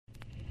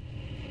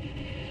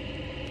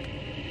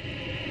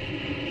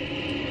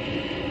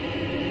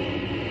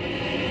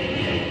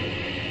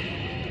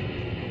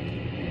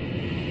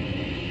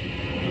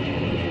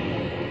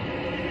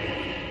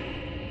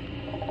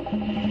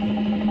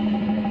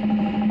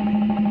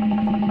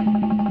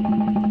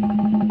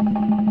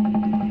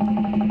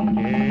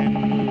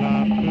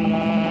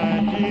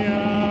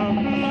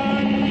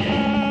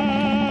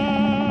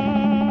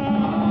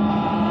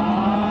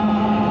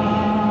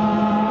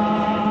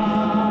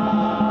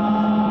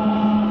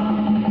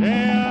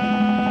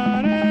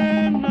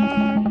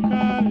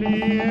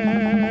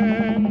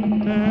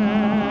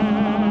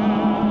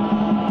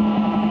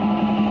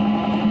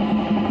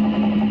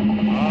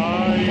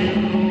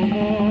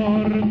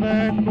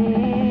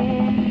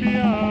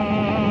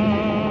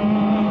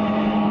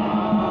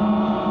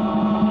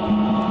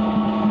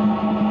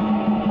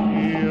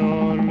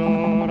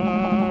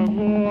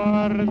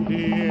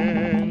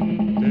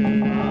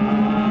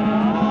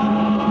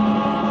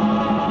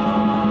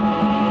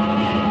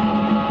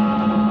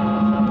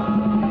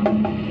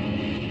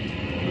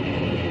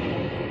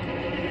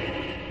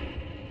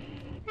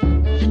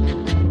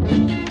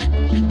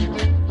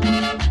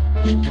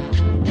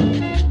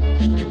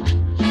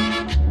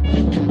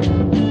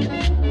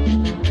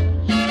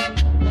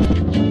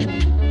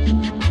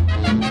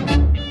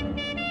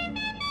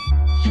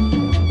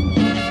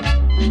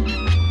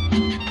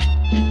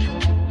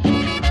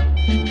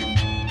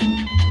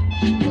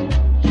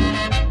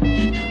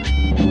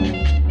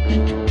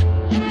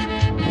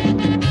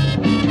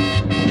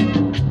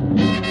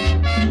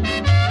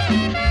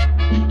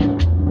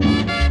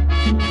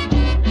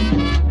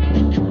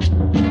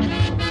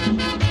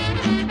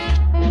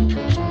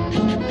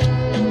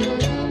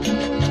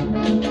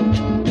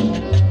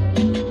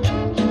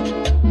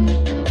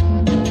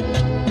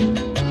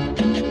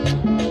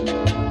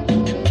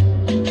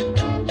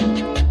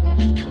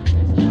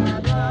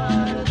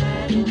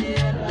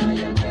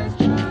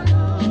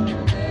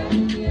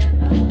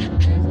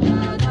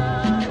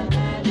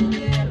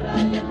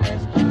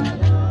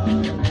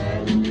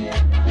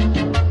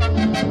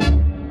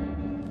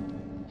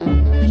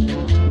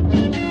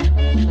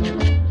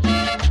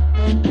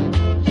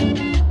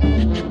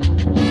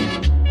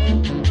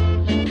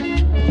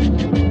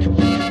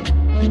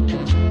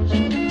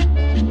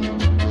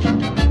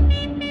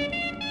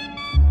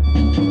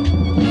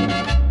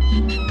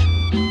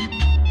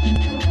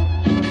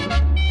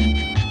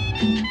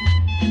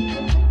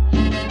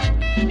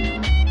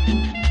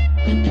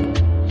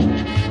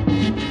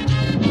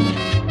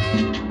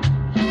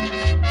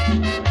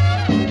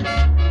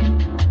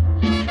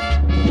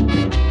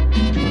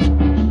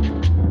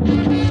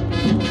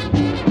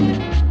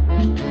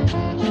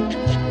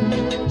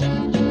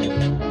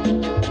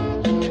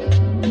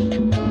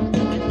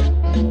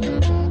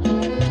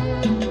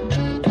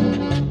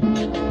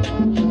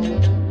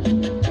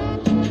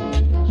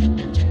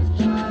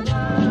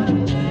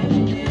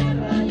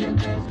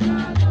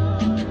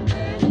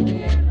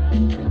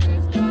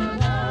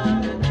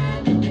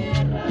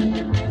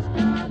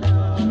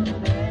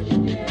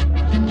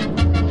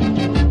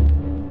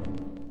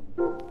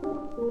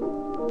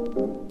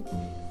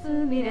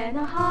れ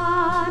の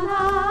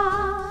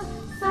花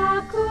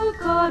咲く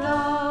頃、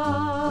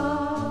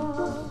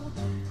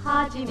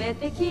初め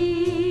て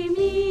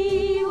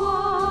君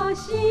を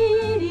知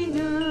りぬ、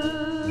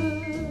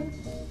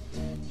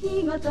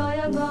日ごと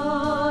夜ごと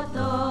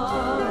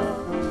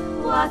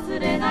忘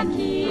れな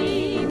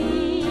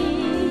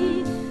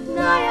君、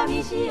悩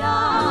みし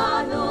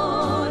あ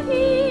の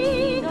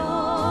日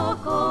の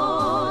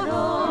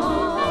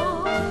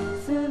頃、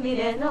すみ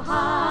れの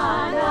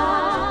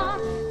花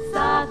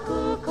咲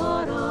く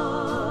頃、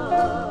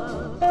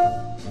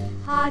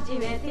初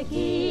めて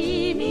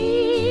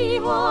君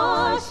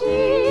を知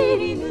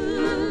りぬ、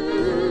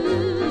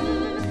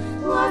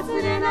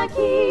忘れな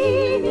君、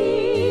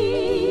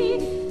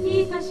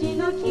愛し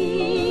の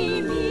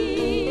君、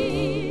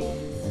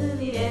す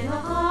みれの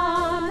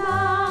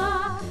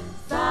花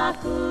咲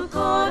く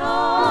頃。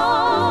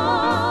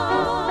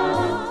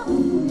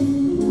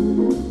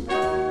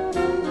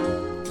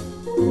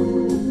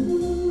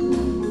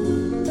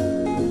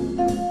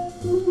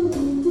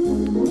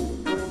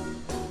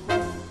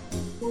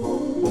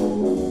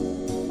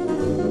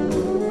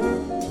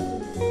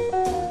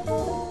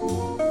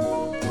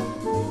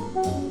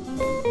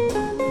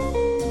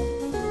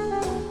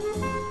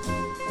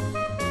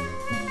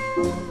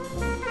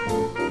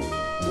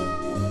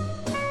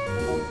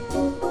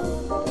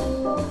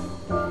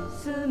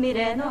すみ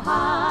れの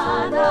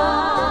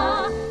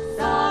花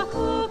咲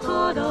く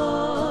頃、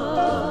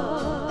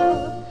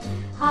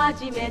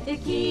初めて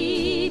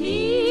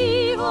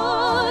君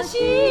を知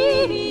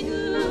りぬ、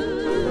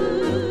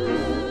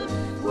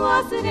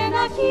忘れ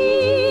な君、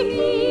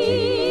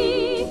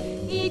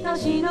愛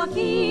しの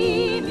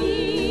君、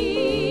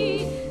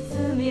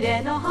すみ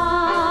れの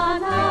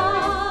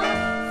花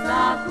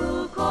咲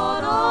く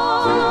頃。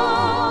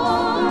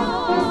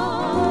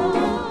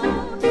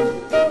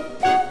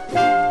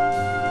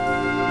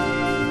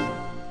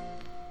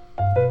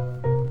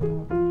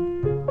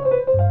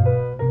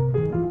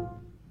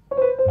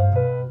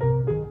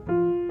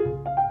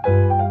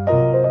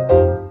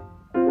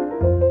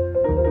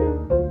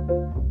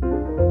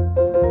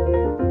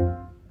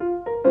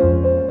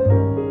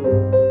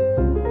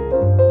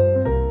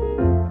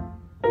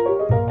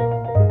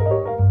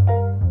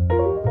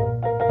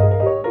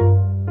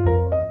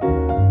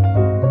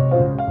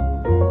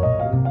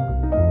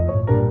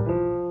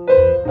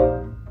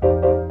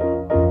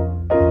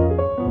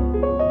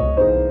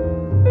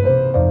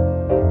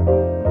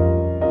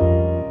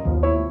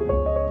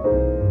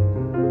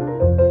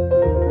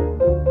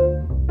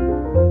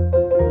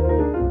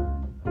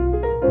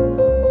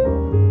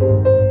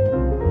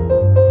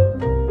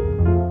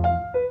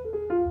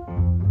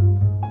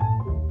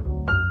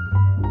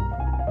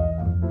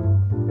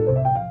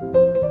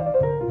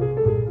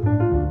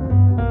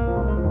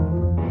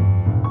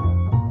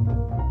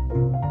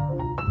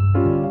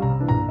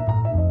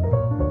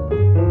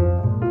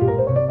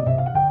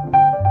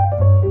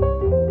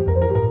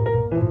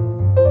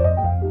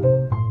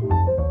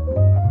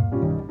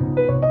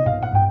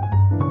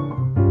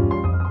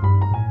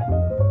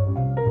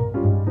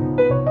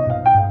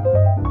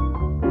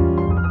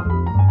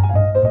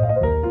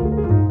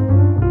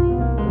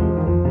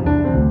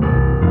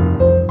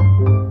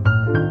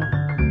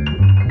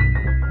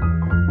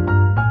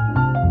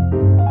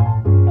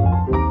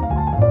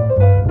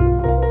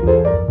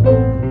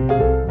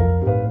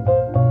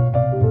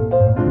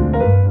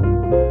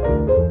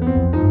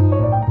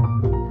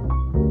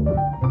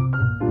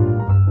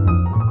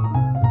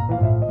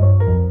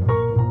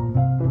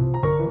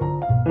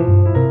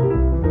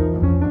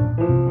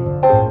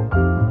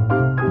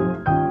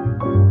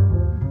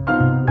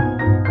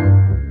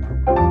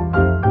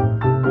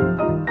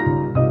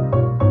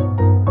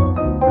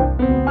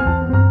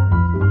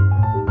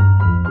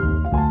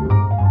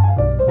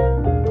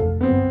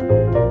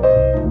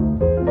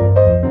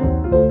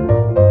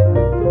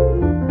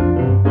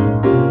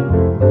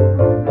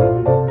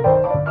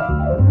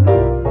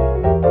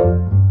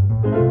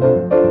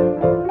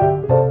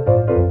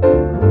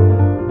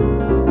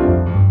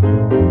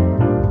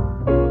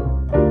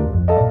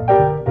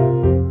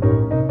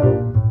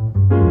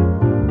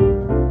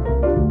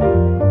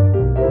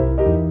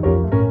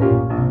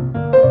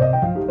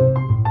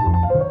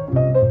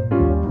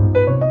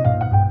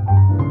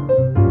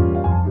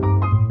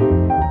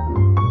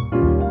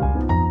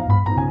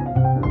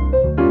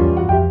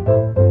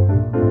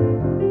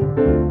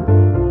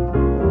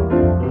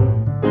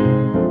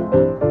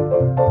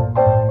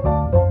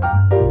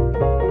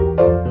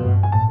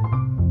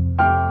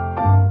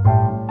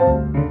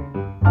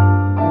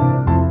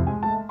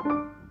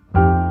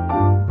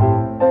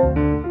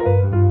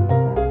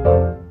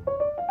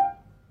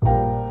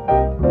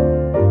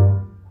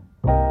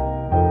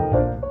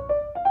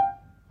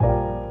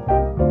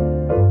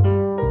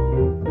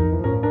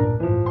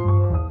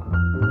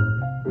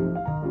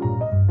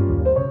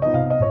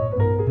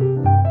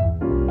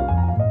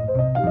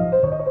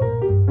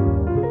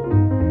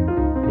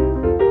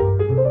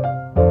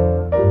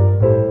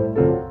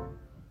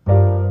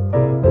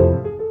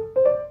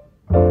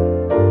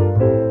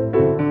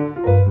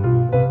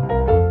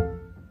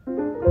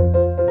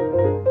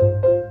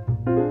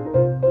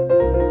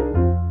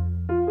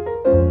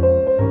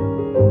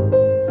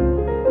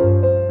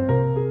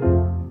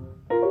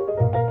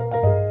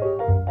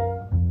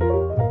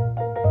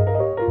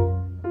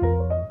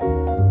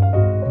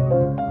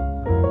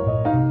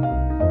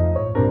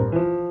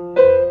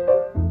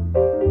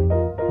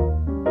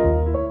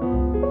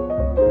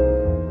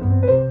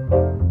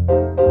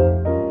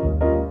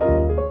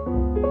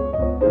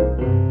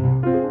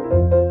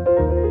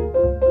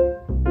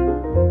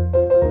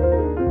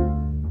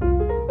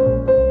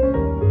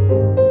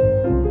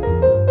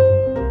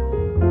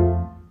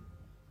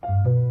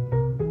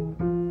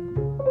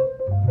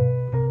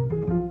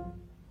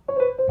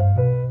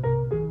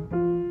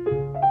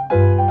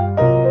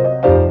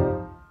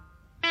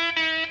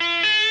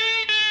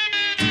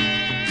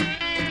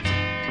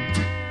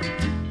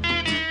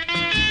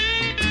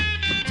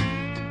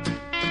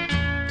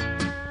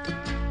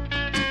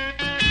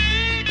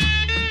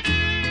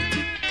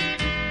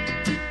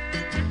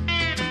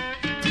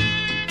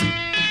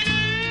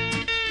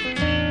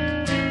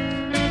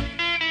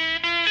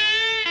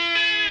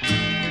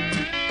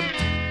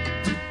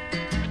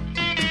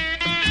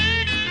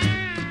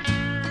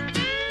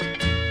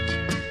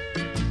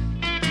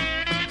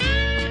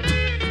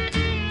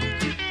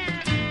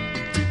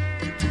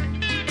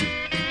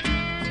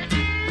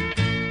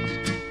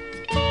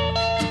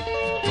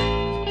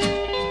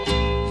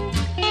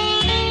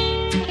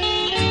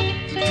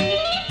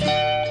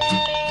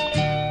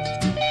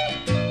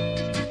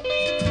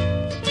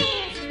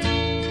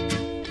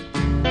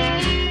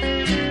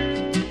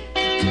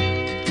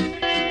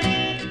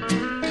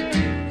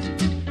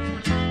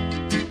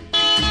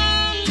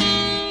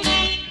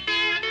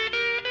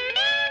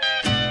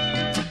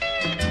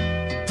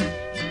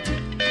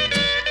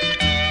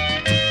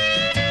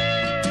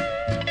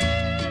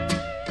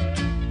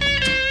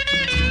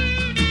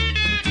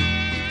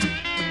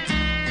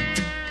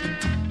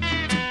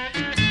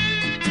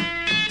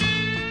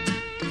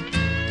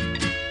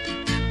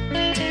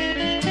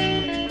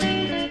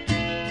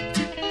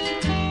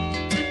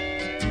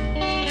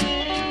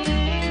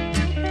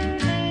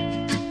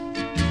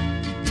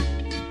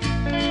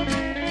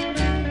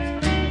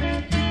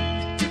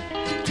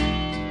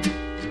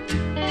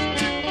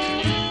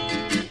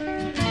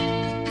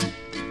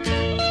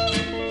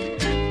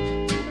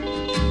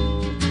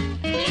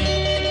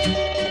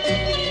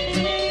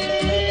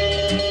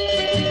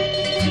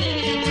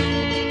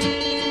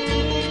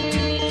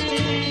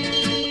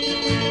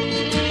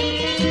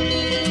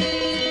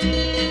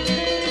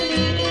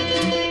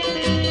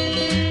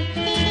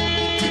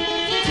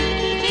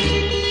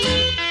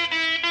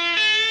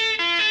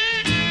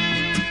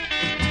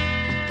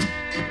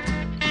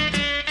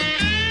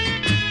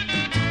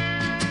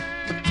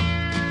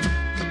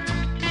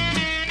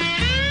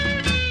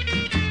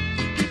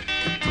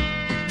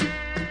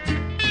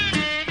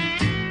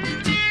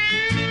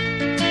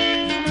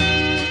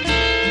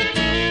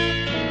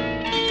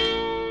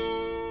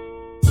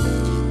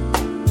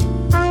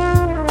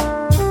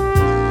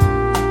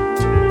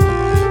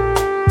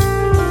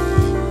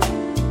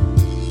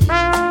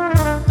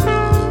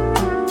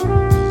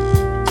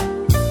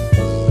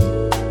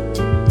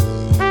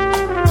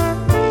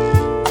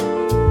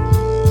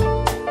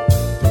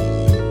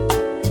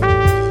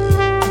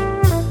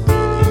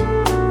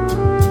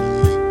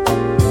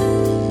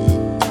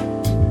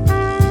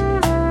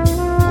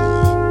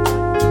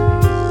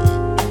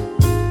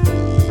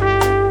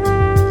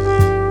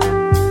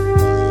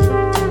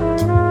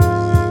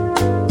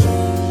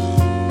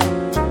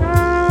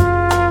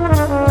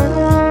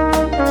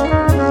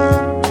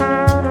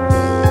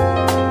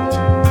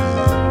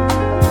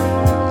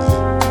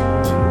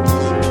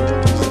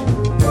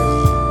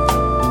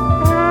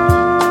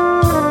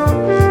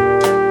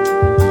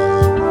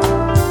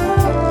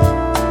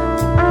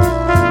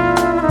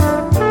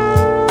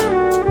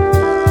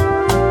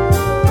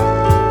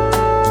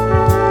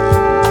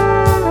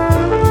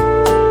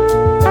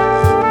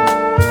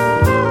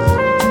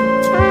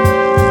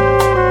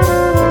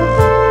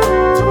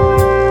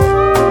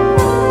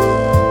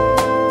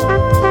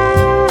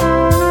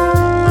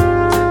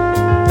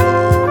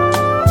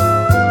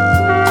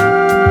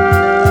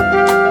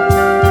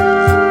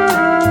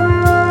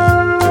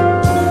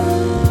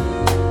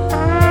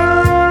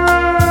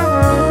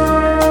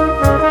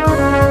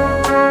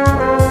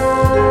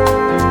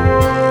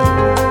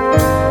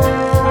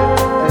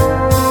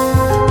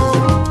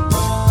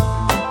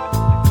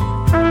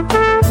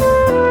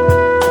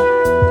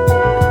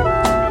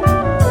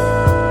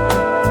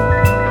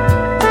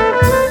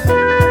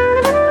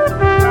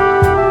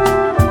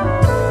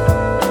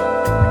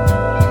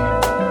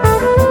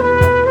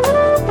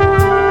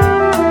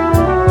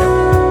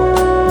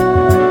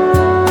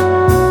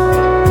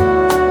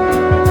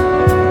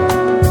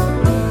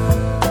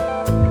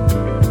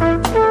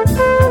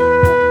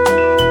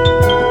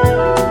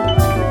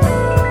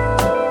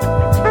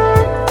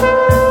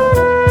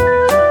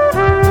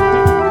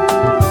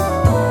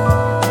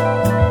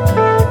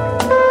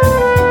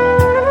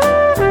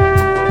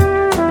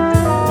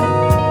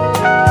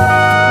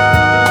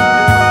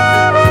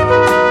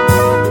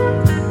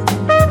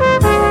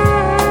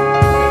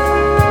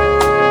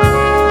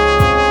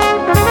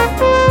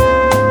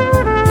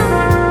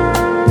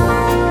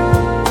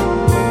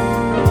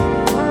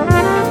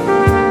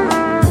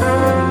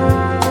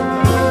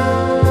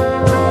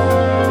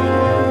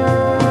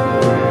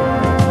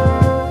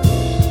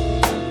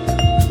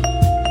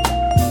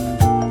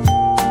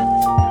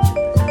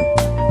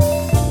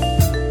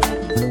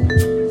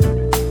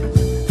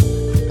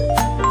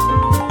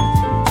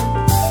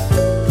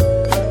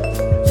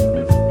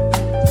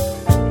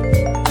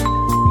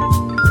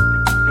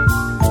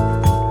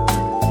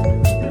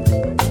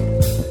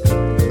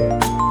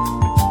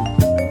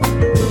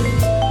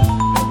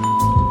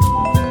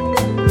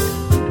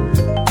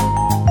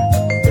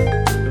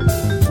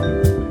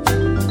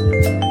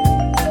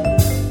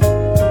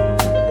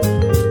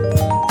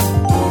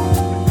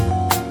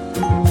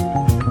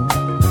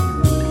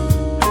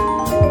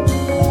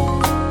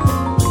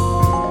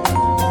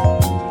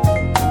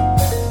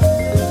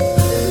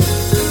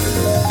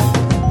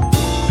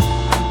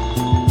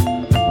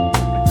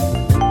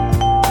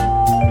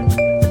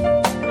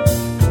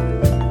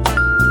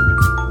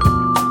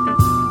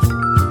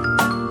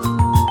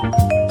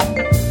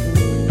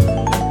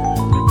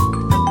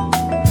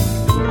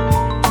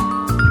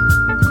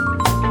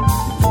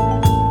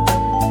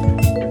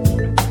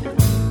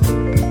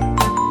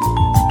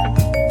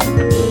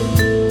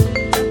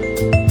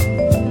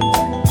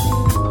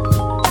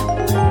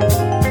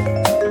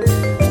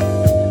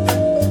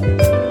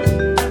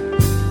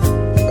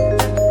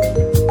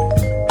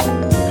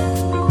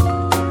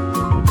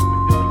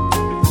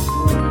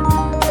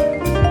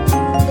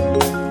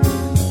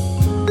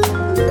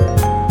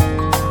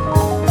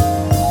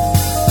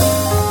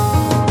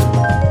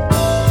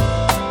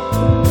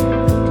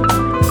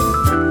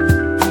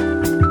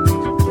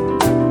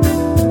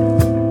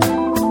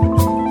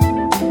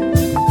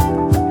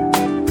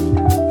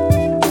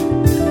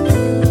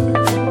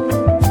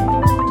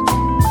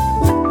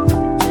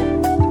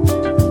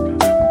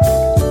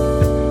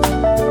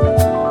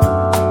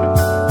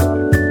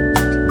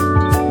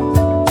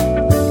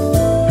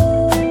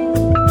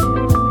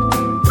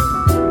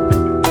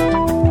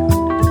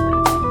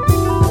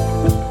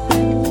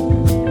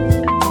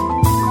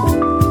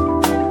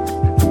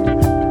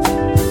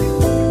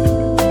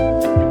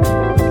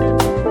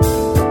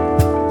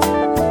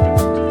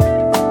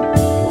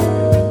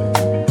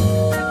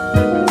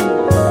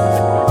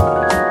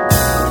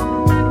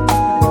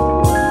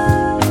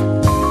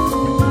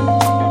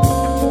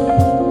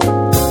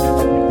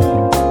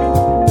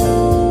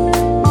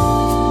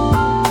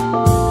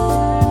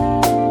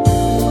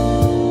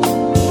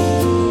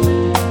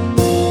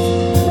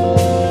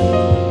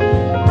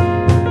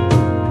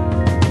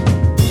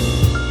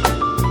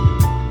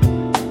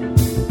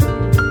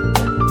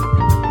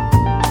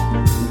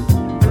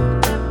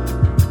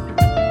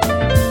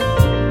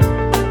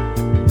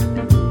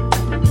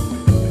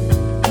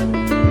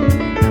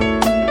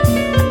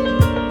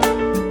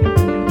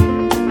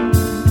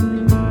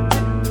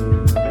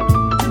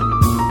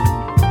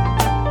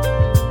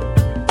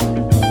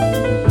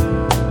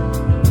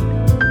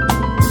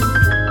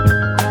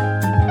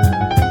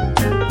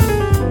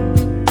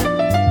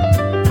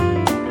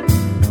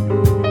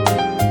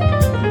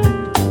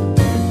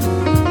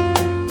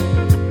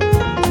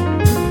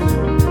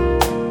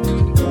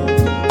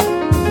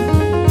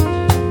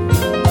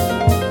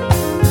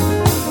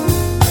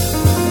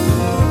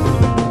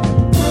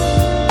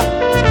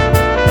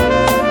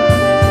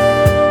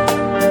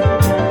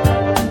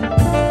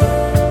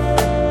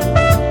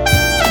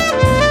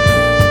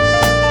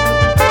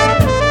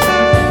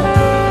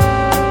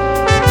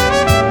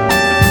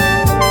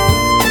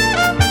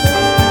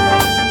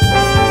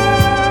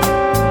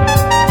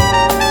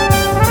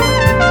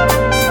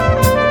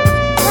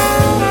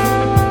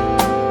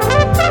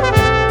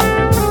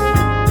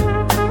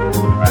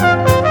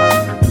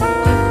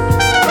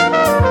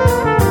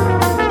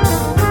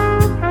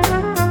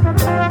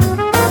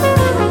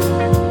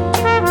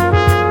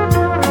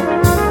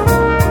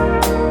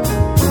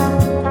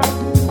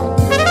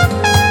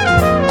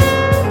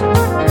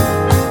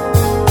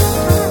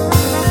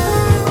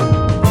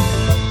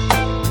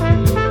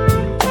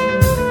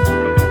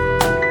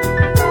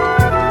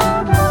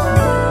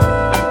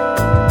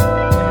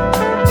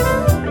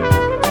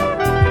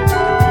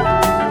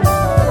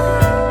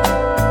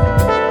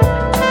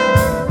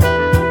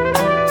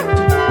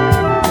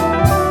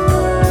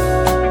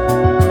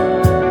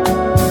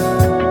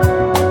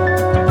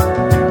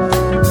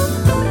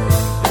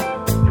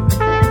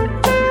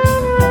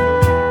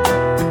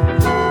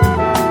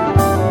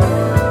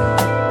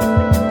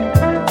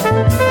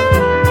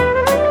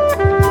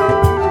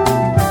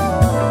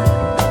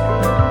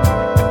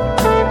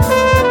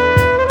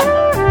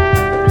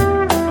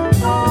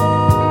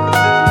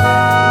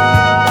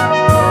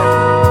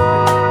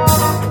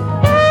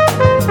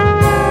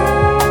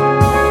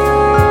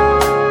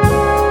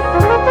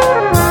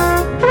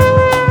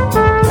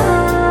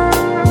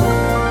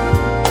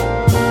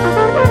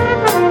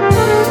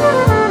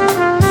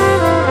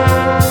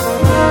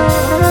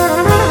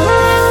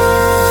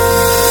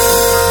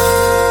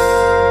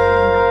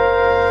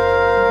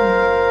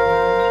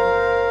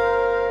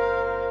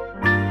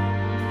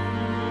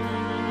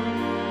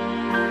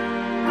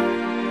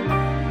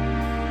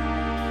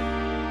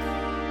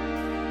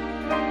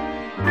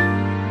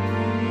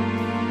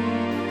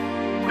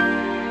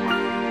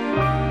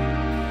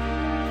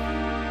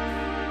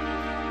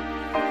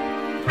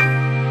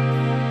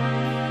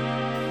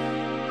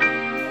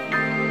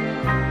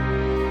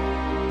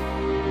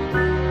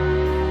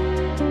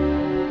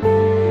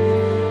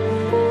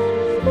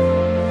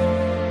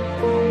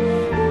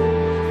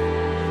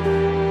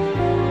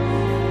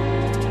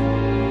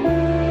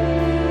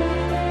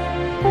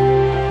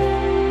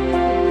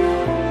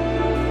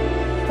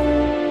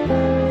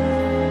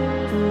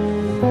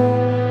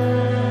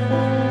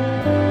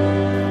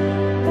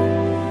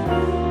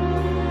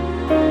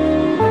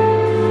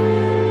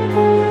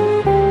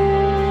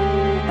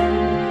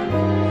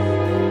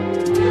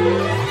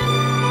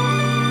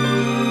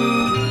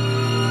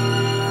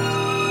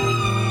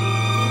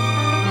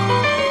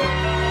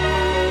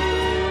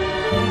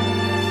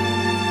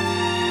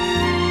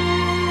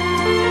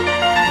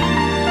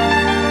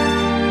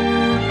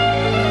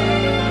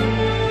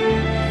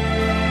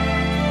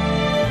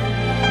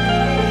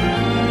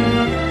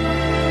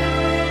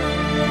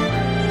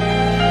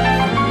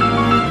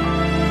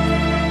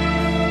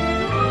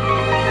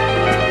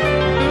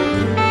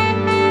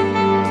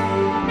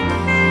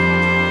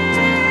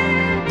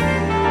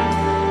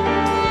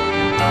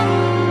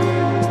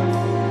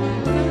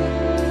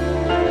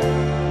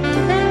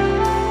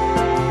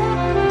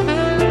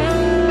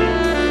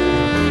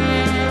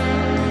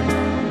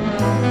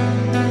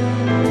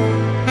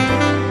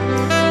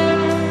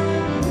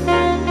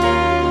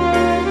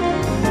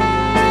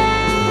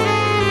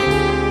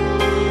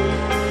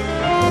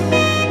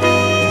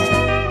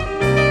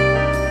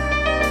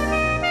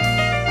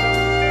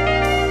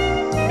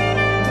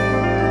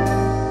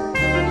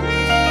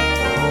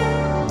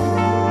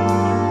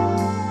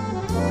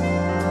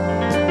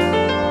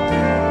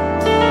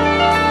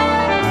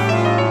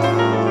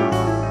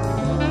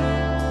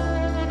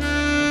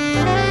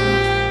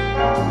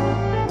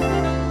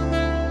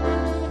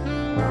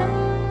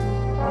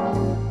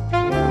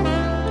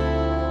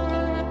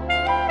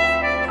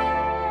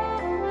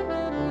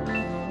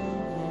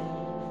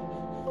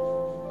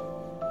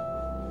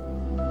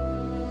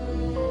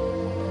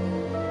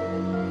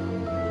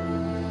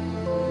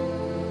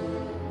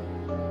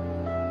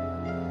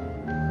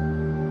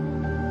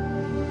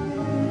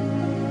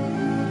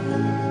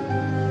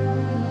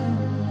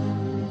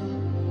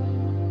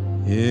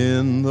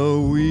In the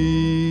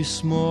wee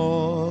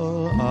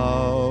small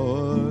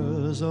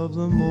hours of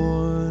the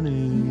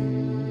morning,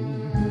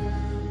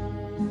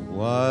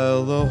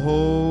 while the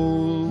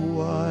whole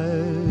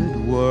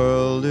wide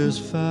world is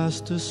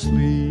fast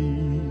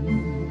asleep,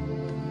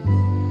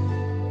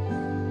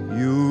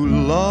 you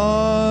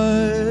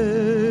lie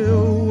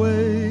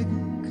awake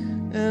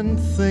and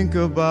think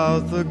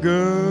about the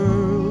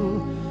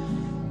girl,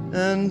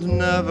 and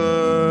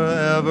never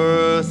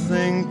ever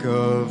think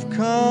of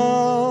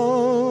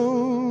counting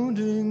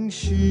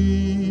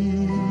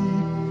sheep.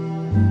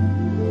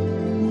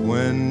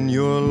 When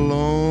your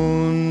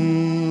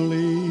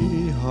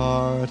lonely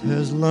heart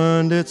has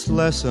learned its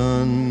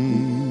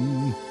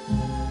lesson,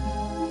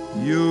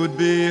 you'd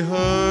be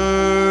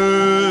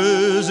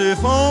hers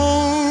if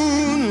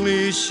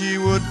only she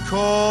would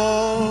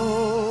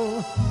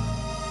call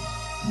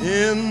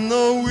in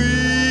the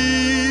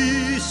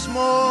wee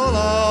small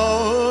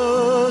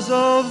hours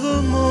of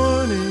the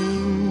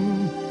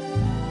morning.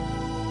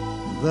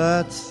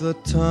 That's the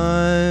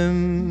time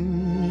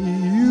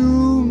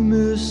you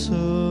miss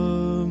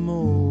her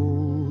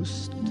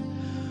most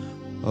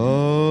of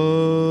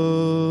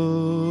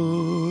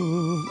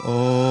all.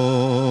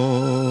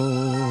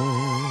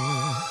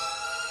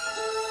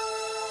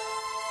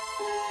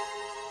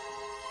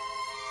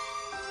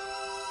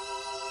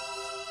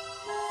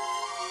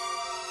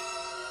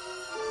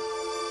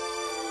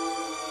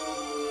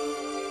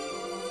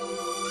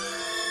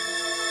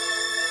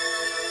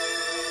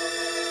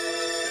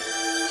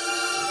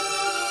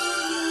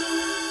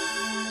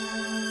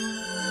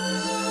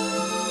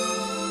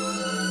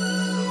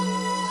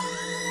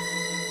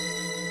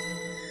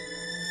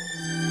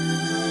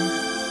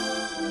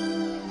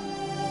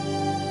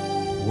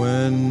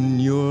 When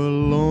your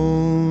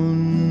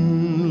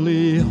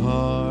lonely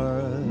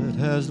heart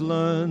has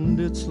learned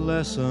its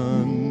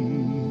lesson,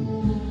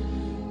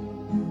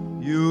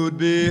 you'd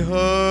be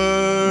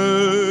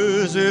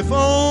hers if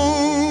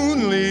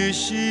only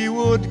she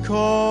would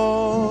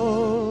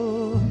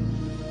call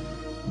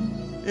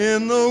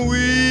in the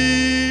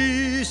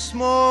wee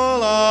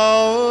small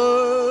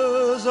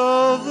hours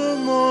of the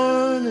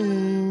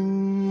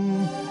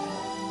morning.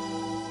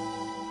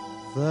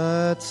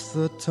 That's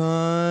the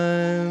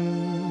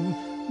time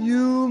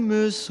you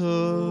miss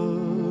her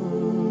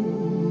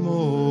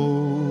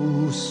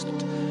most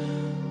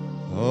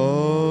of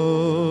all.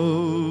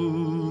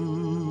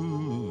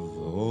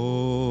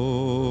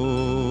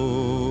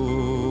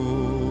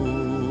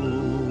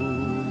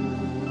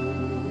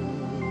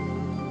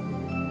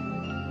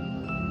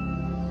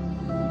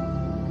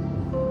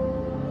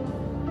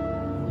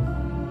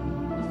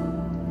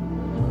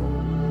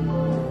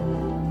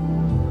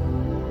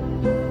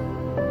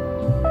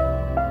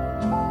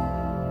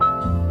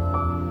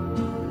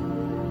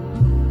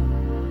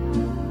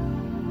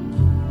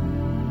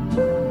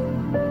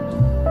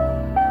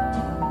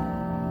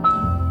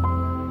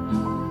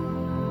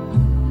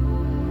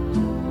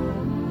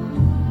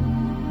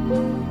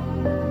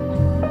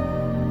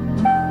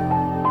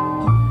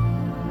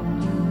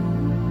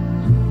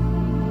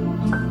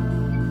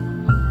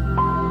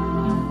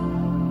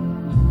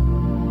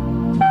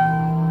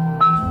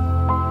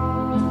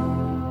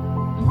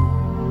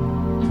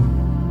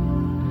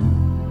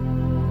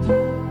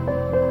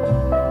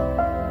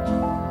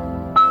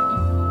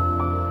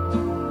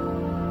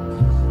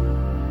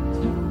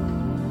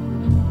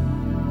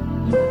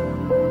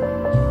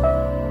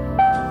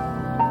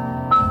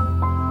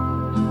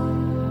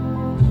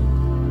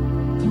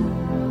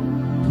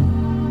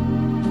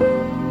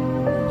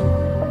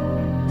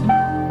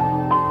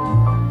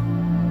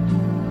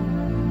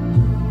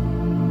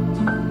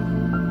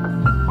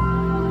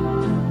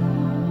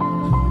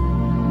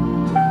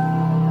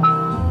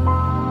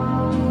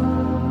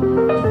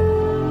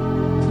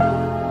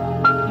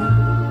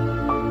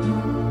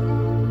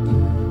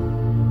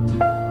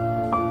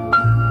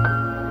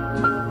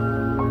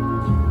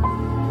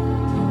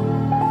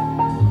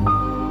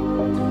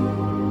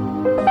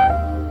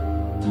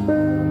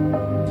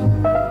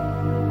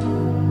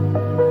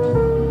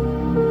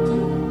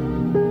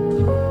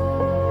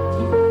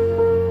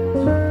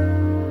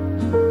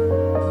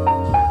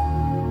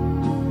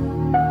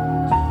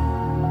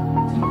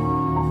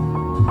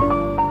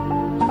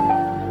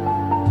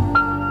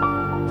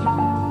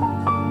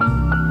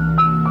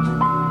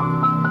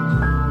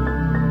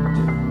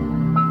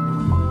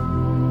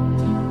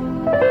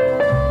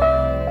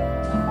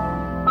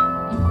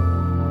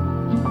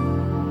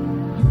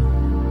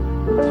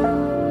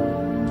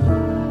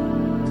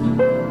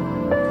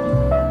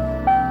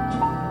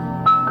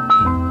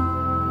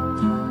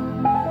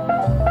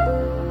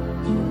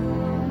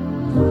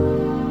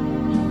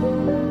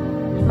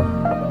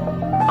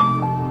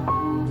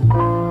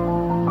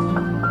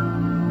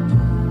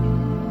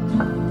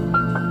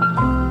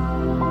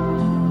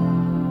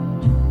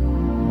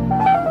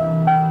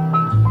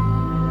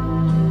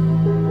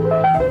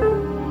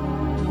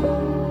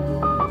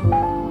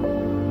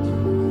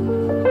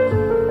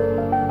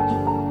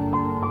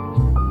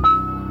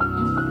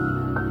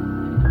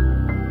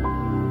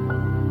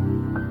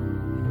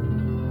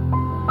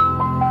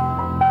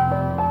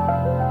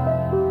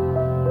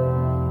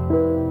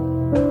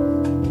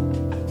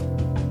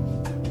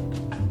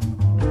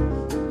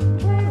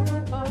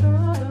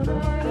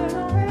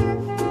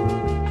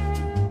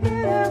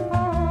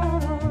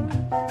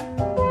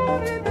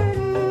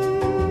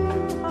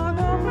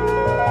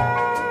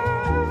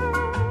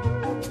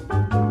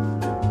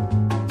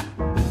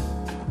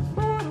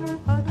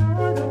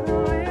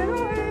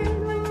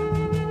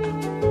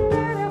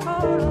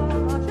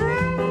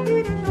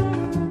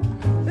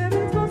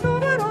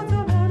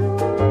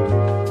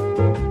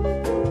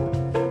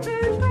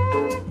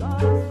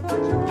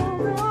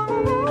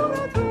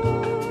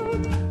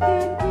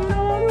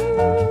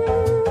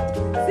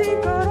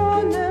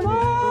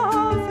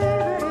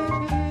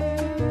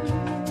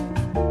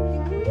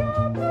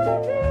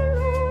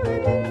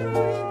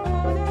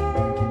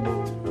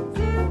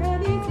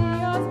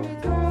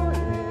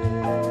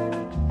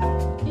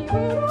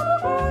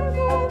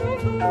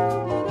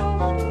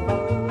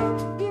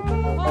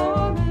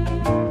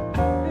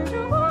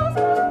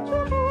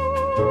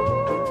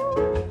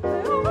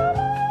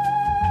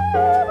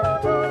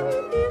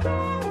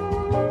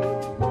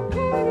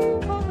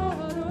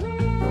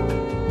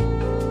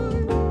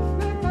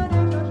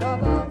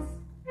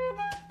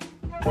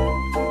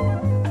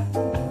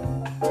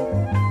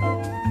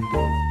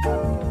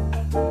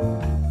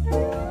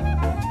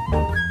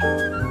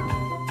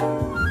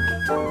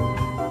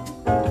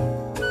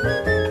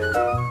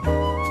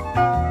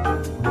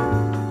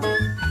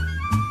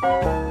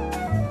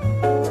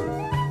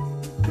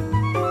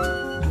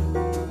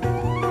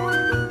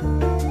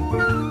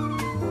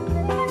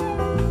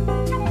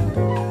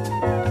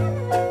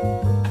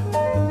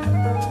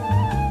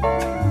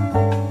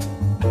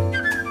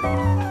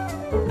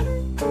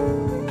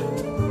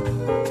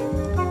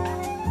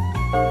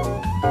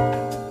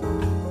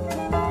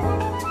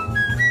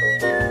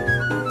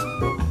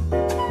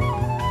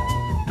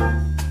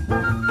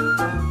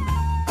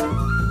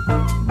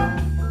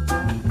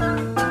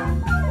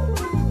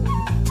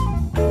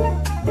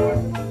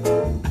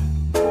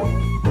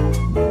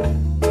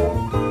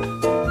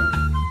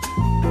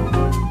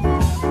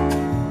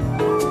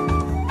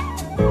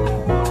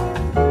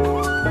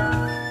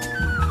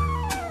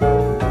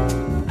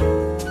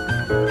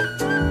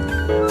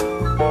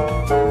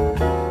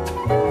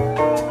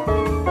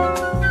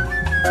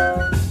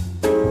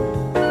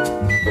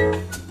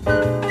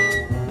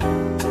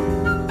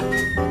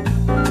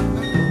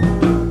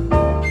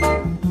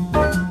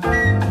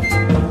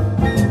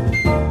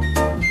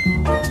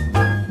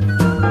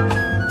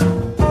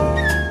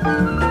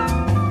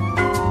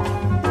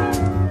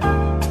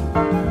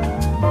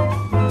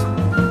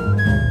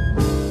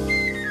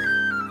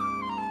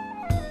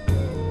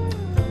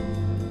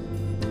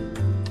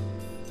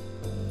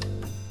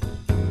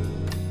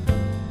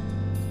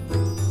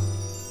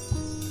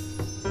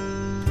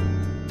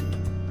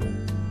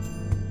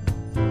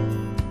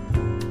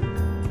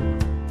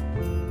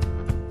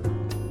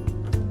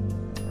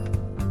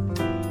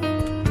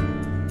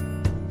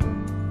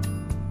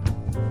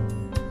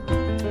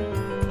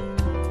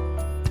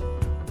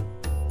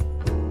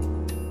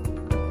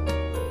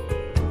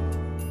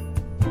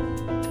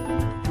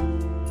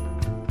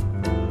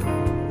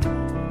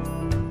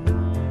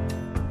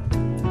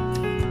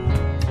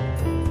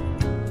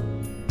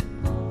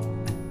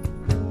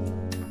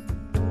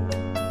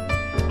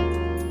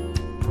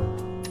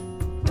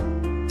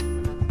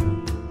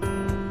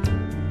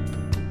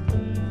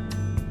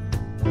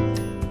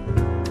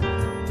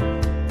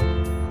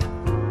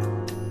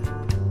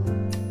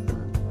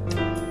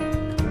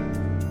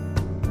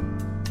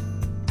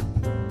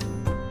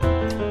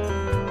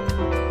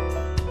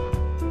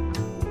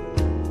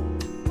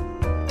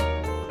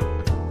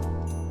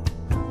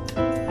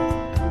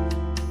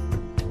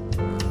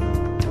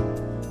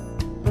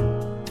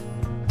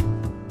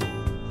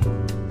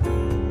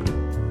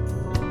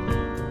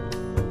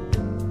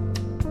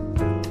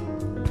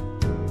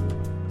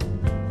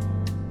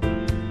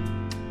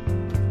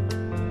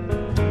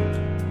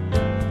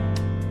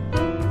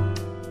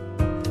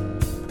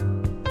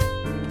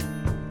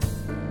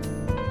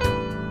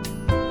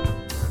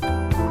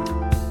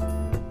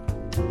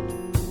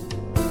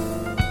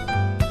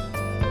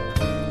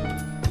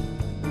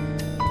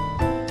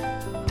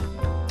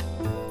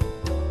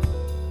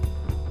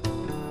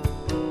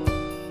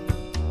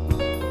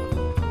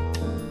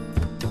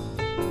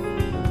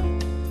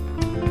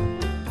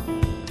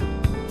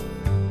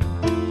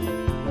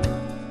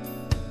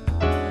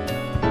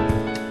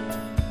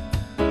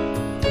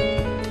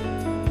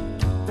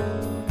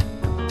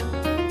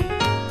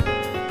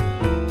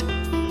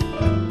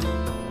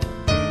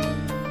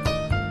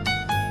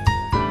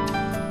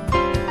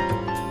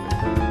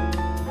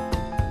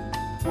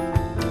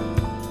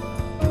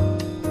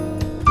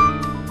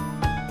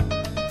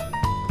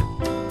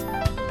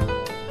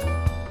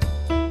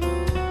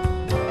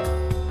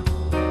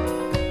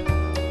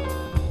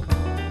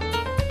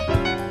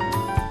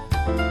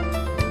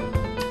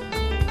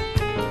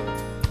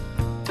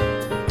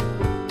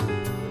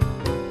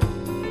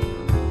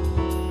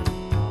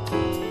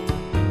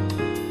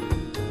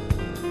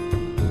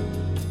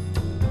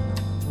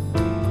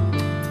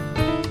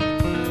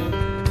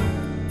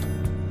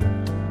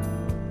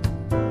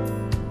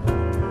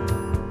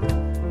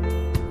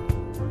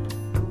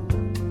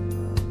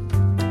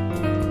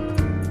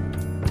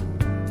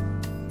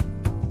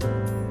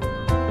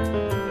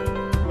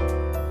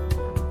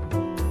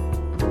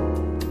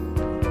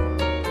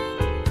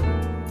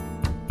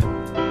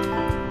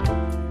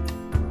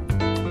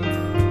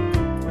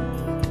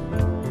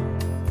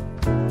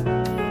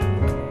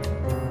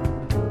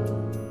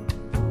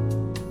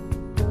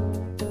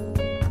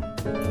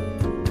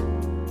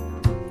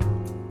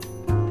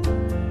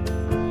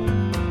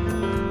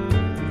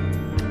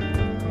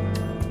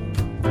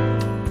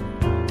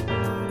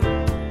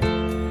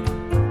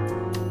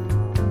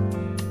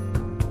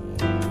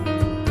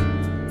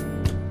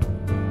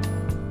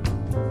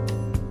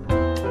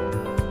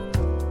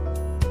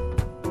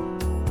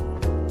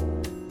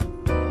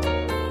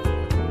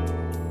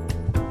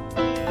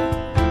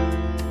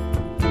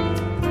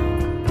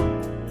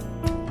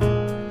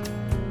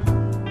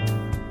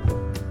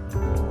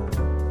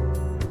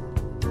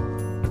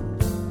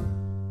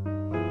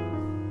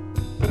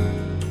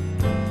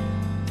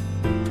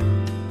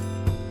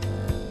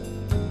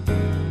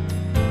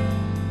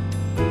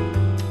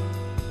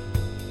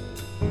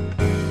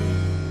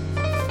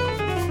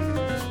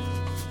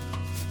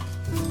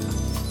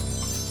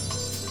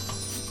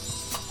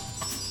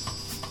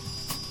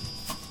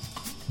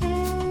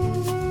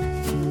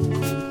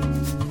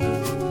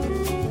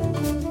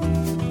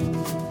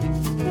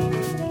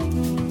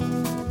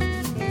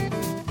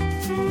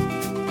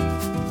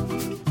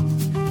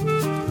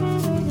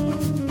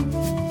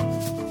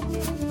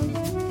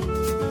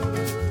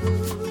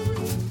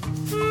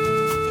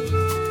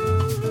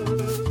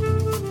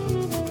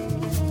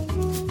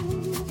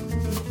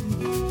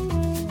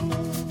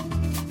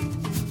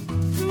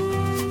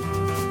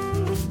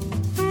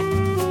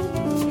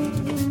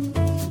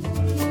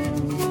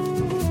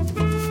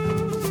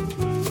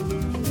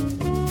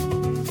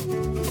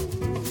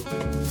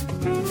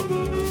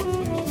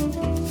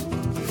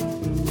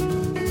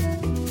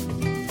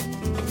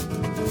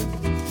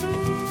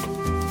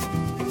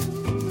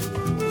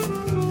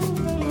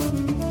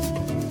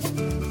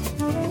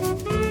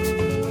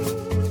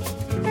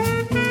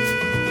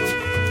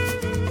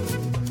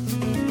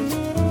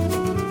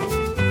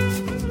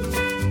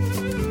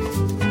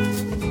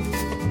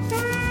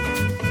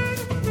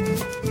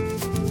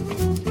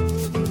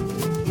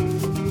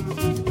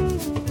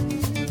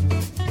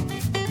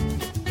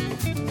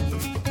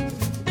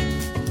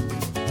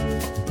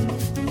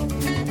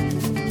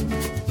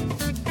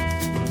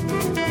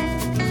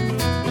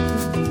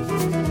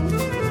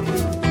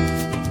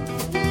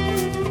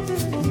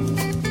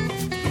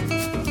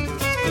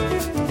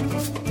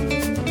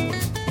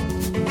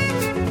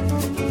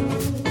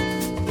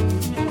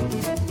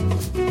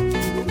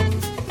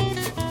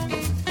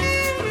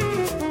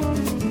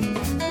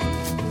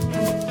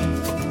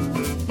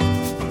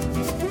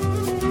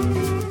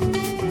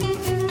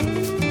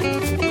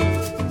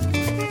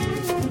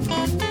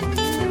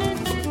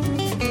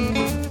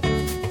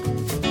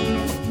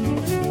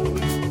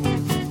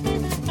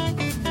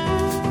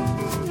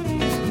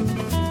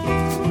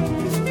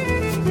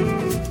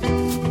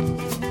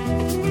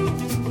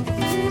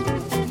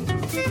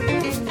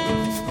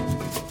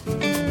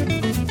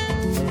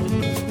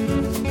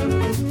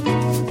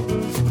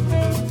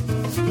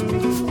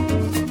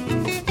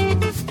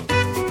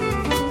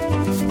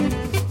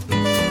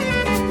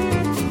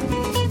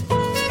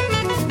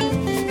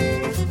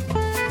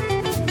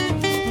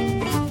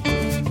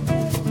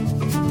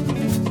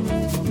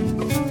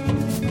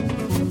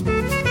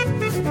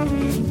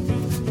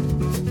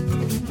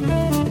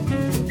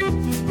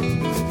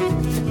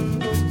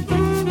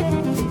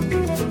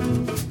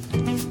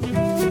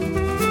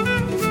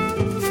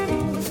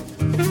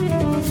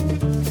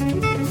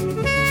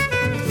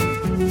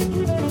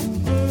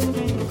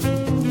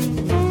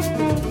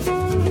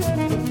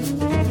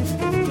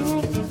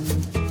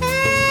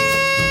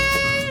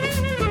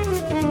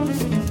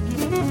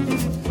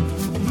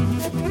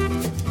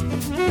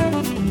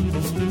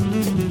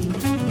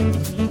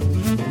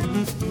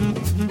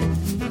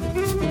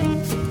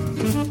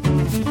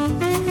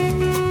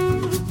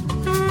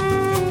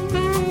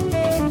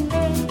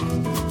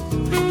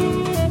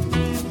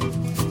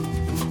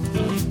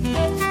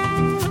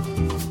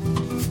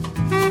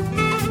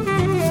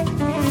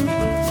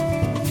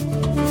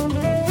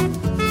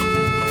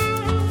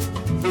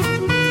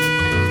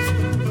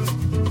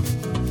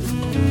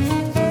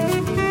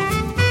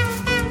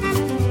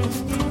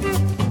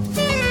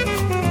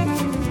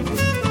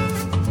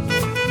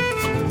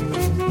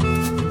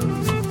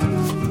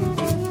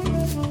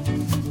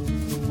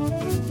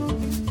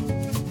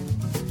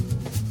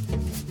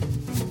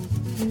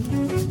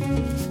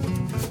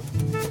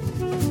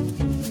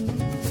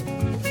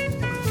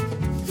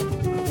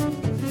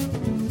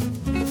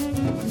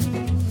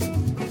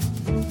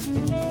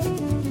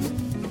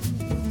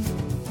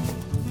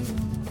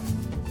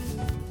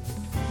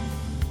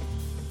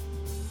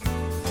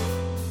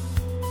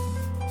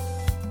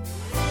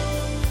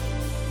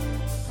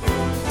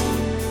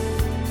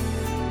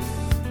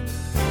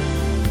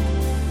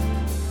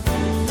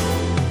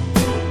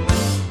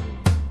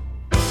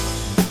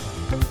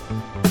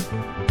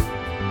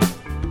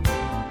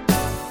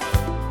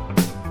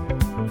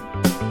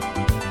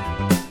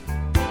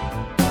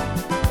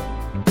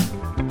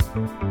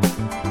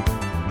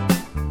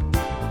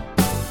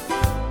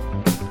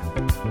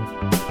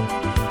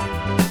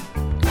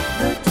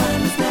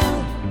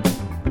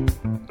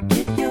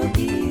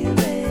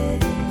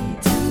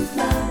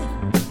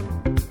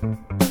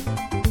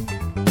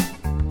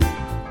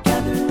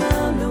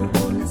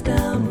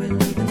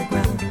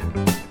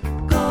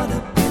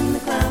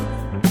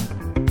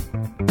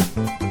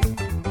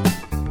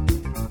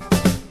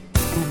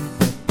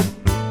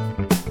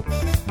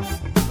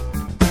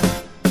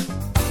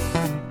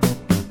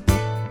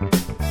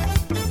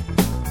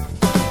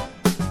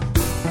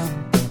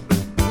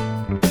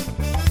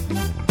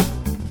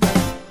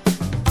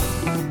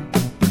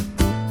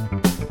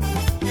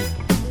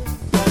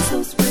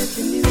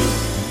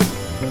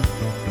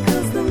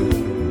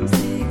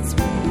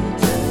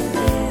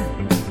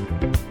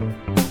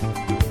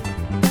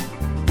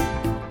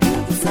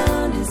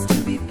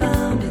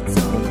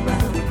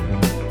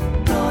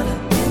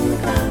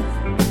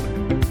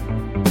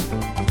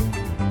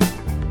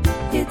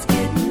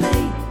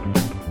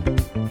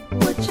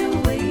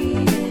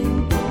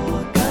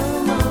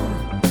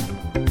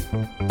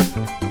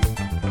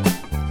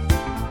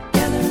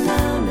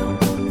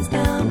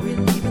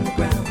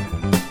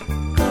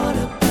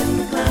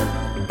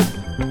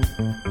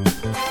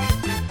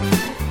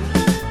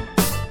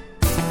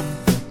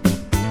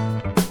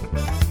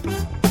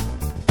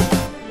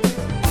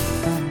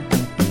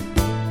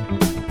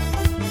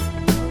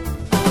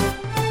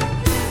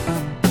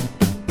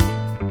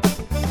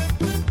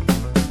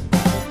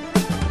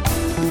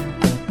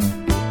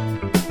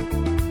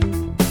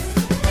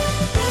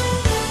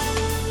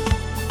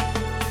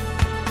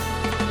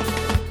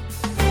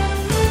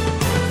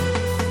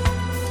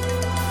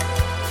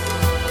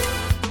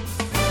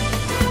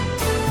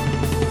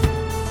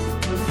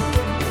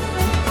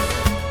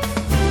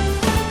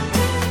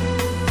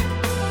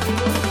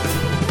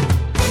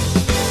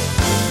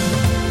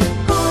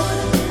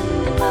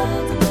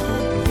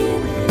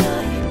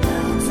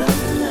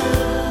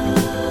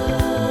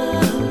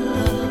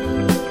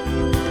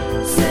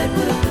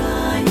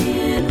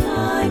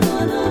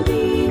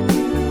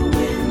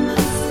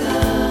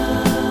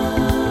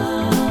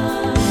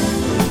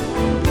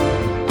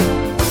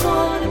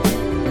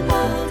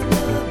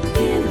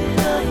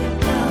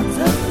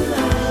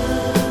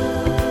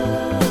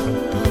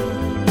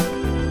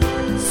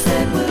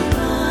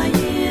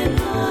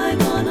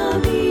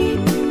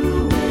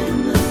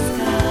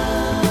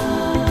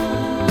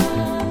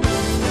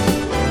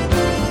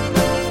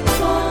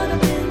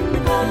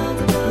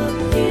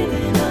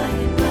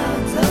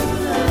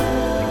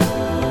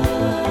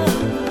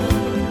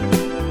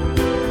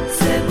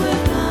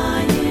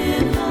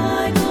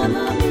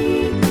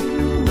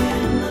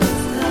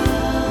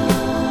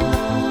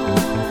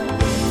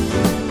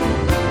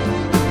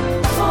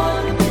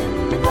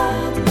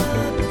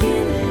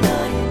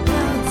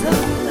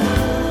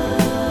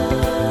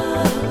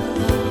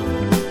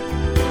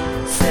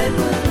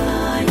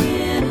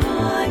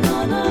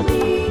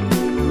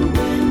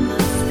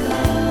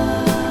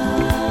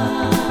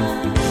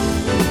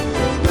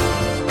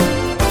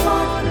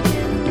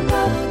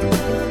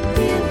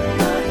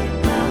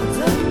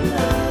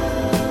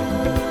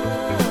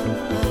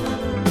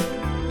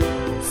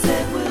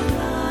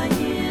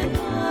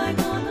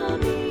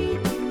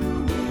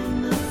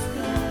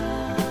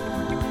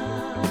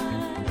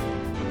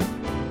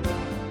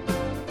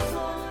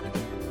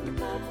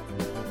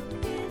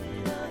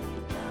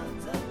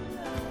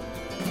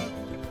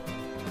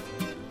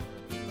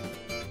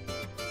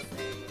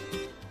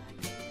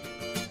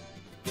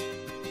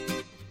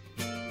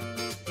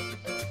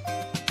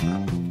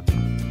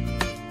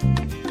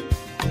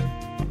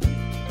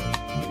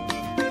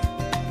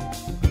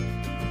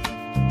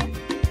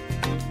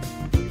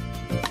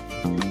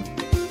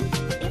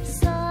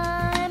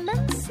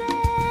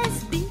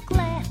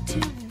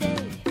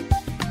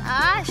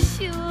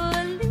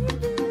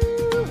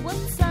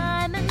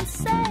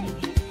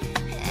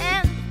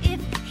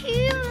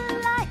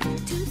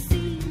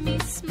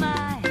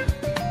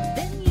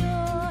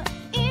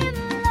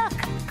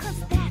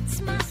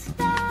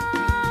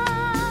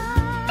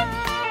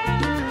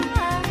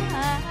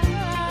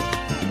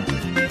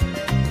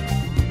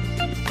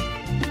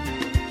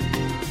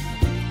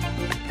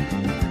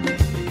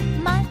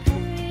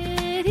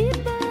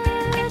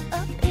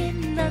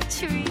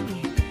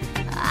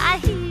 I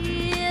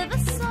hear the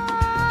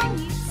song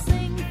you sing.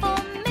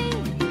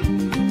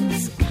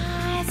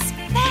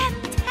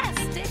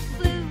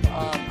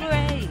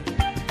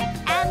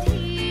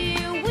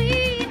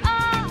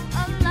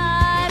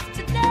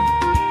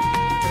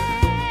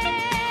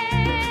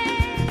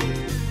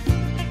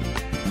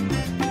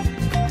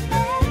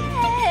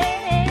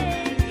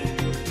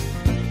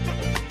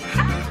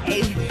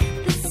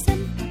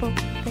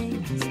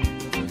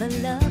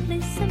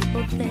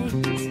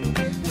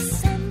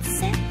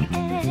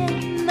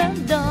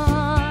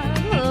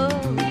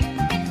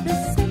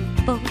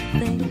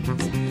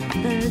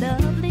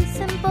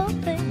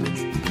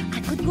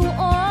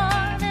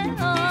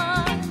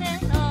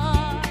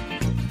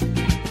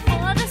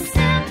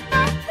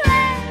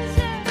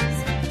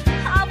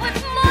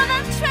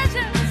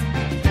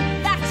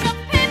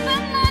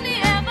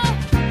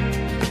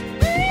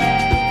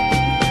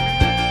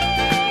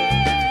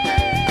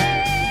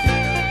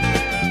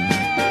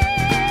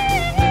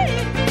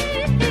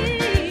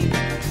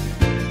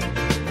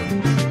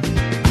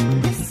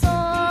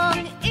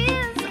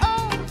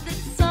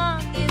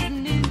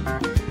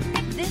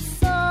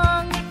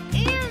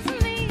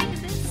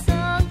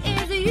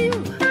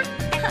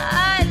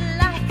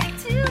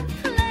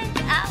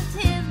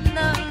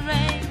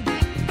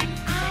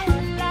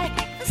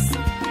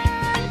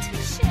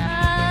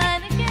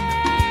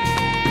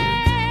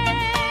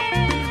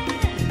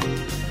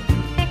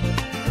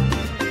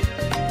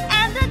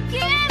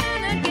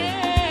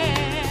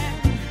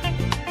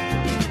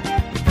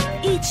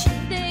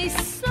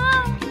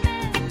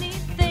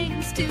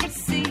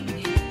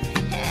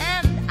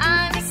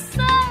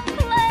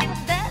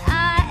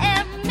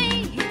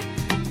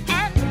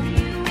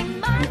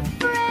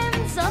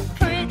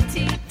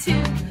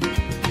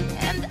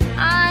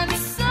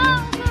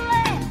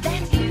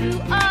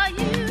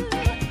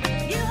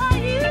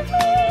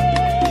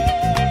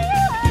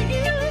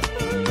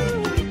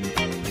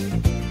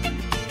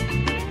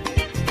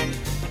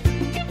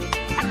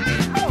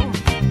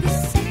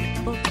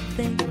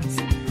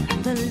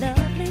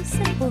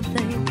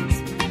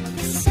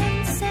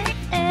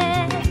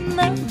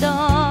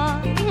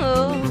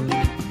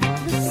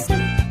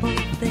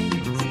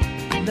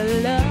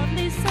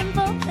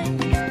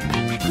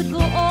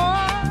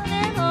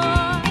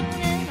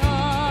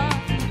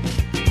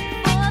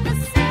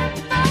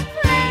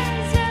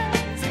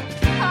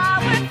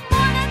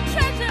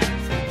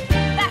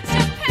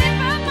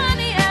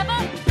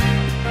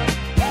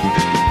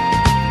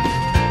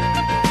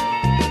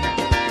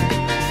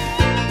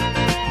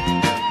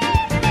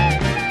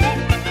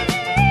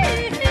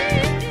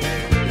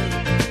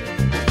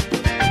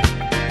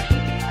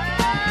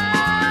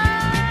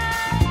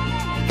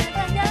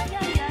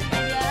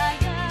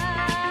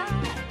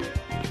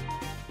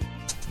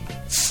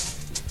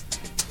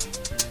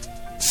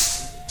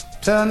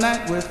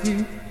 tonight with you.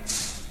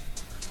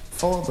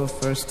 For the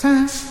first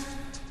time,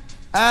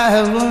 I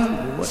have learned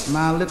what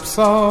my lips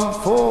are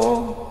for.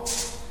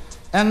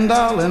 And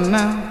darling,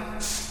 now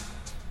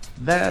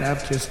that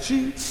I've kissed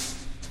you,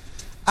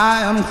 I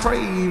am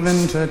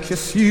craving to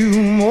kiss you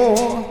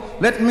more.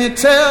 Let me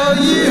tell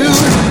you,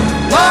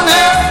 long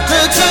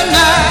after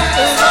tonight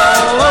is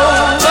all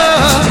over,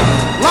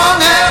 long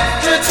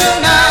after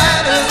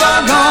tonight is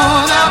all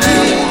gone, I'll be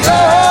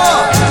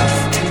yours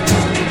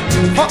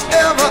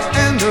forever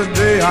and a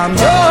day. I'm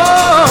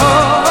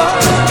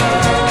yours.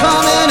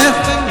 Come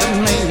anything that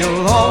may,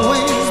 you'll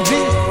always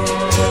be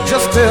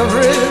just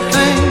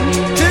everything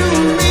to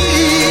me.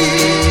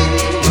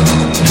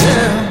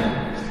 Yeah,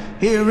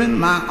 here in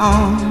my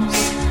arms,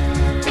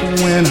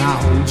 when I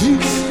hold you,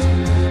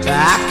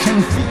 I can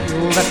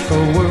feel that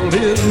the world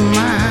is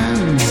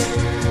mine.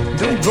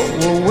 Don't go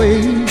away,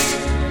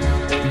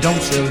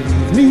 don't you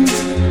leave me,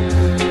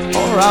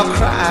 or I'll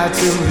cry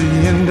till the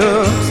end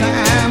of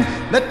time.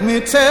 Let me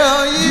tell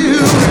you,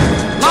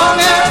 long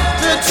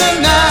after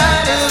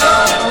tonight is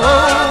all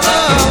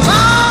over,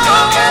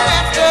 long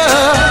after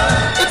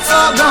it's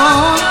all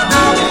gone,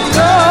 I'll be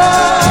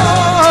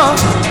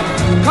yours.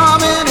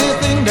 Come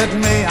anything that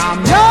may,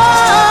 I'm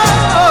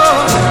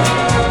yours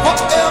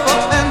forever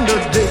and a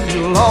day.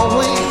 You'll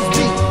always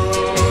be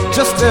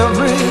just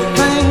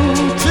everything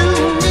to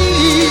me.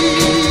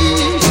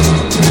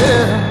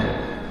 Yeah.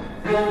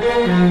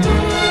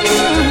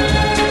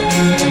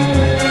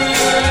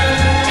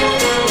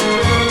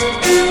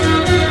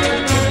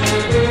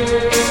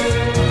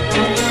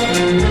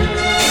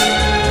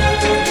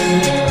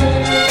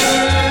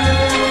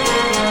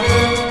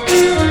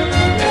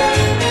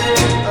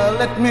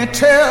 Let me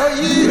tell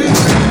you,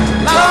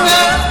 long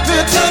after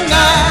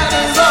tonight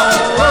is all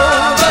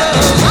over,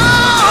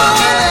 long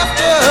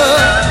after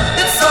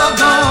it's all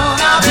gone,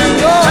 I'll be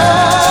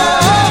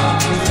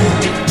yours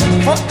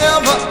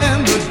forever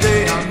and a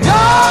day. I'm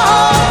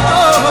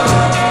yours.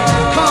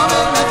 Come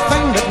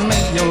anything that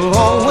may, you'll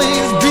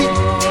always be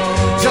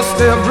just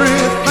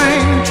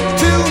everything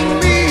to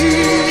me.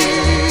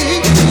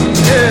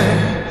 Yeah.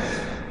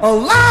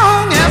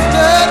 Long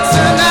after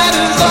tonight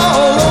is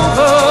all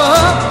over,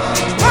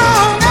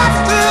 long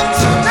after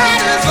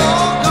tonight is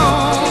all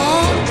gone,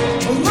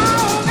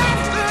 long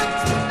after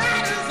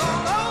tonight is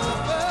all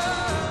over.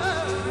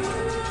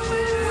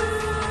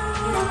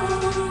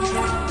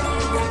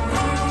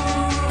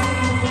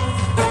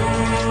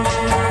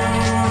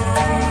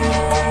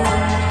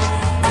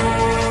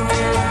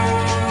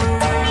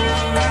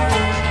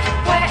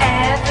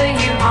 Wherever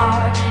you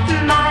are,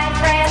 my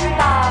friend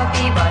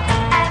Bobby,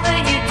 whatever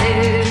you do,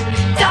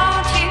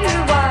 don't you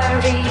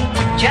worry.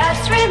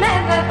 Just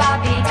remember,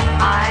 Bobby,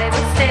 I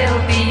will still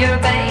be your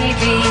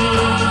baby.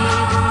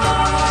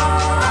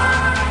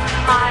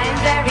 I'm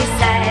very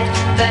sad,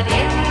 but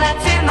in the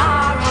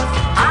tomorrows,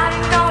 I'm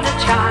gonna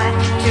try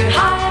to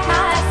hide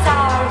my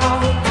sorrow.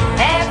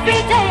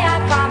 Every day I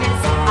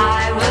promise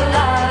I will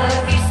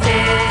love you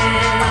still.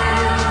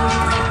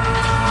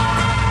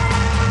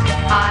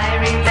 I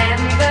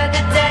remember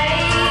the day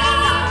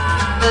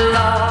the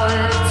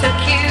Lord took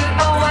you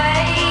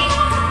away,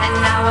 and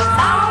now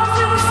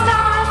 1,000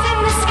 stars in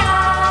the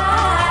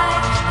sky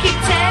keep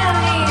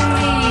telling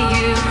me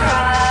you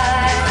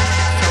cry.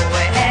 So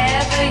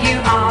wherever you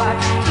are,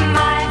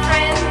 my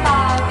friend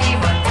Bobby,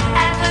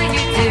 whatever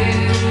you do,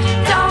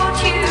 don't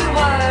you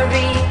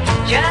worry.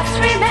 Just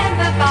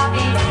remember,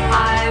 Bobby,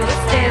 I will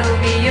still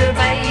be your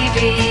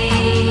baby.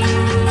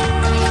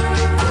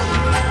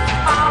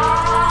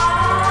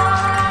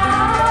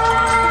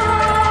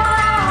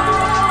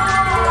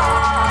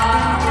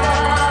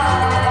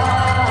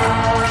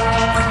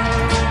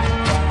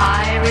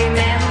 I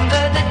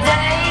remember the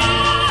day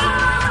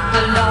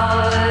the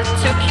Lord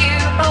took you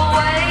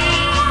away,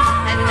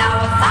 and now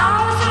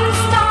 1,000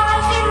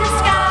 stars in the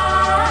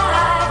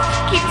sky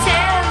keep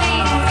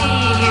telling me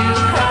you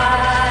cry.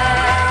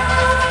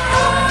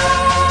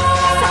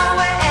 So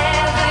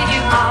wherever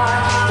you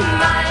are,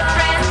 my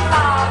friend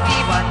Bobby,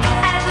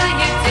 whatever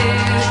you do,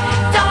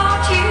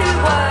 don't you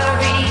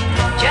worry.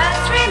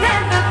 Just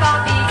remember,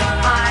 Bobby,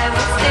 I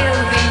will still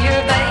be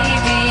your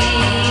baby.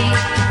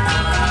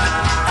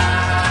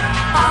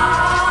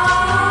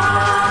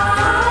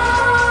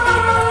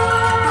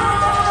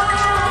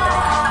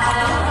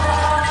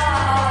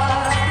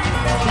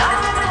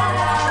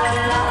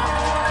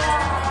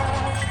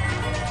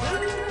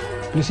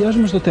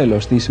 Πλησιάζουμε στο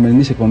τέλος της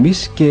σημερινής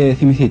εκπομπής και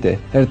θυμηθείτε,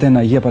 έρτε ένα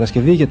Αγία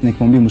Παρασκευή για την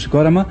εκπομπή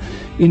Μουσικόραμα.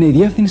 Είναι η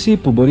διεύθυνση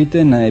που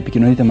μπορείτε να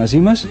επικοινωνείτε μαζί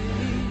μας,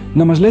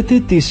 να μας λέτε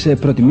τις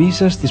προτιμήσεις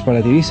σας, τις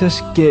παρατηρήσεις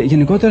σας και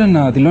γενικότερα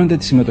να δηλώνετε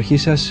τη συμμετοχή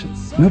σας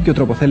με όποιο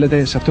τρόπο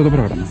θέλετε σε αυτό το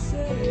πρόγραμμα.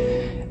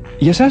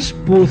 Για σας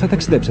που θα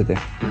ταξιδέψετε,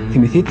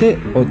 θυμηθείτε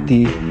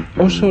ότι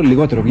όσο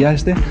λιγότερο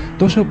βιάζετε,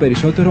 τόσο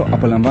περισσότερο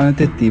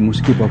απολαμβάνετε τη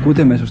μουσική που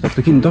ακούτε μέσα στο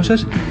αυτοκίνητό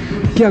σας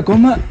και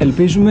ακόμα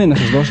ελπίζουμε να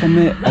σας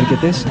δώσαμε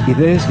αρκετές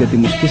ιδέες για τη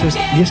μουσική σας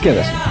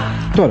διασκέδαση.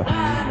 Τώρα,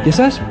 για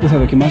σας που θα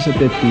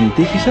δοκιμάσετε την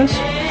τύχη σας,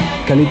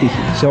 καλή τύχη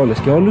σε όλες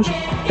και όλους,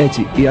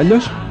 έτσι ή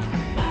αλλιώς,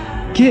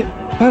 και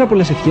πάρα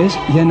πολλές ευχές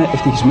για ένα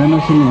ευτυχισμένο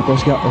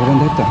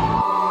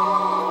 1987.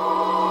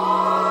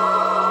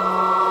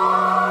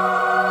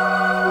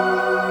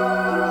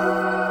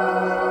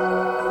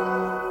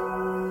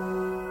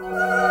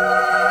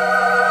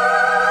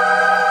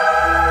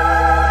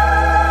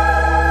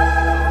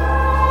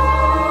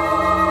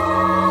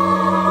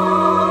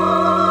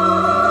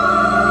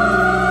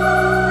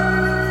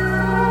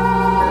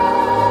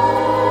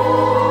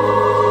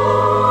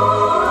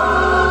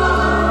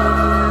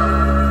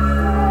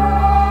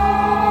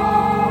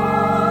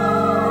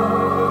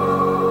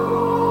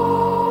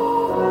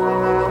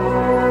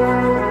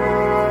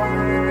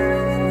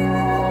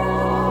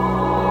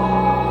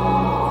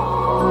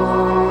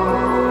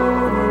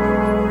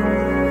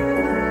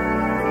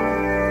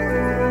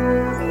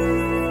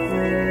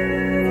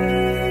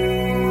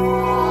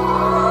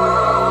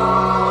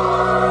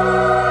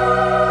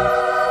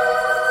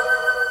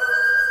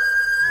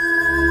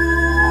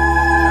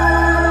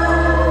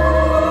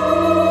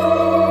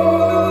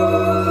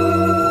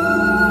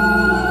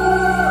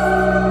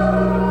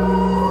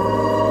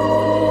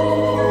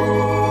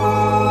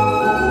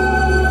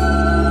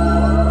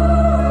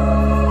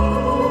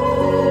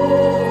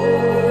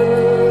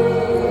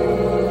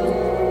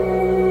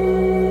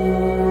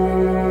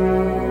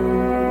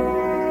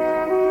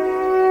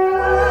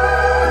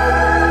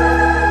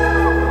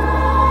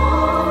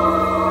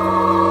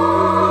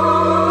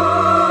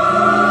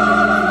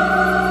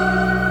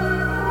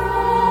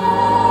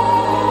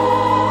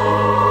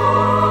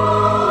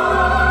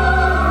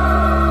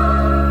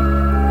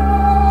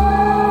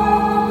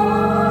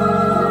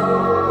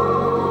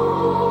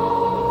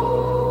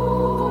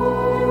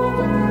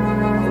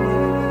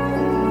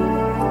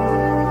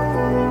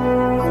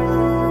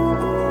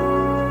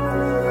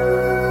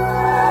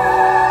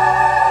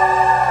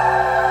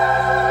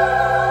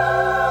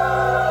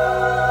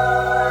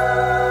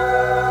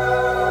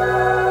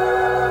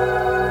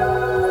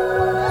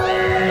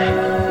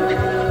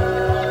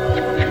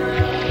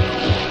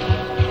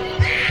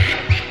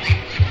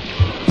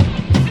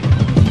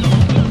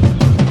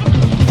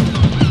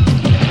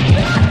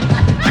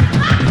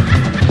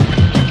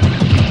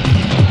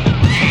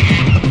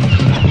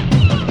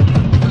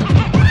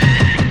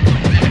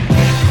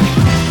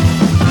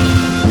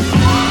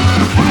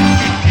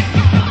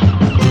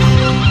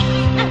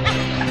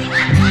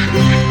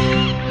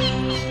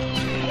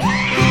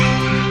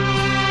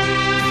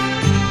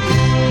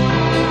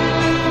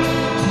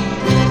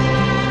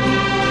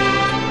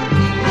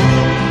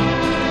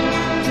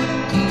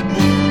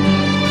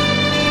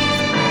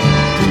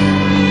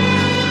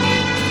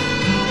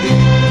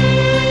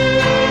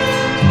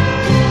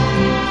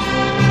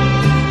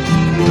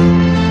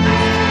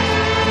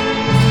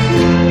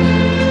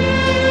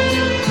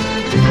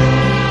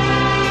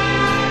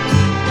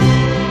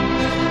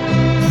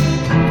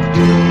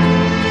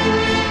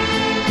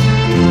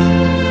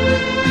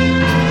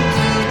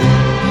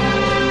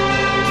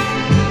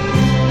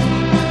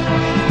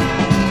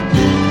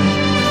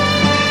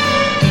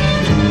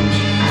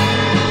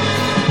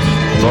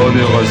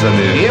 Heureuse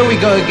année. Here we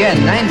go again,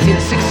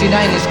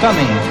 1969 is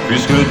coming.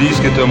 Puisque le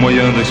disque est un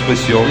moyen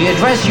d'expression, We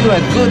address you a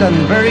good and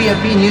very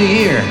happy new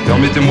year.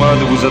 permettez-moi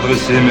de vous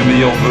adresser mes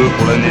meilleurs vœux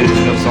pour l'année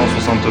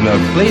 1969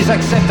 Please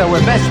accept our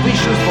best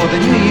wishes for the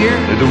new year.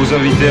 et de vous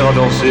inviter à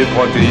danser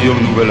pour accueillir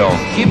le nouvel an.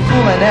 Keep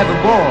cool and have a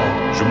ball.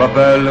 Je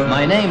m'appelle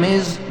My name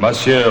is...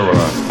 Massière.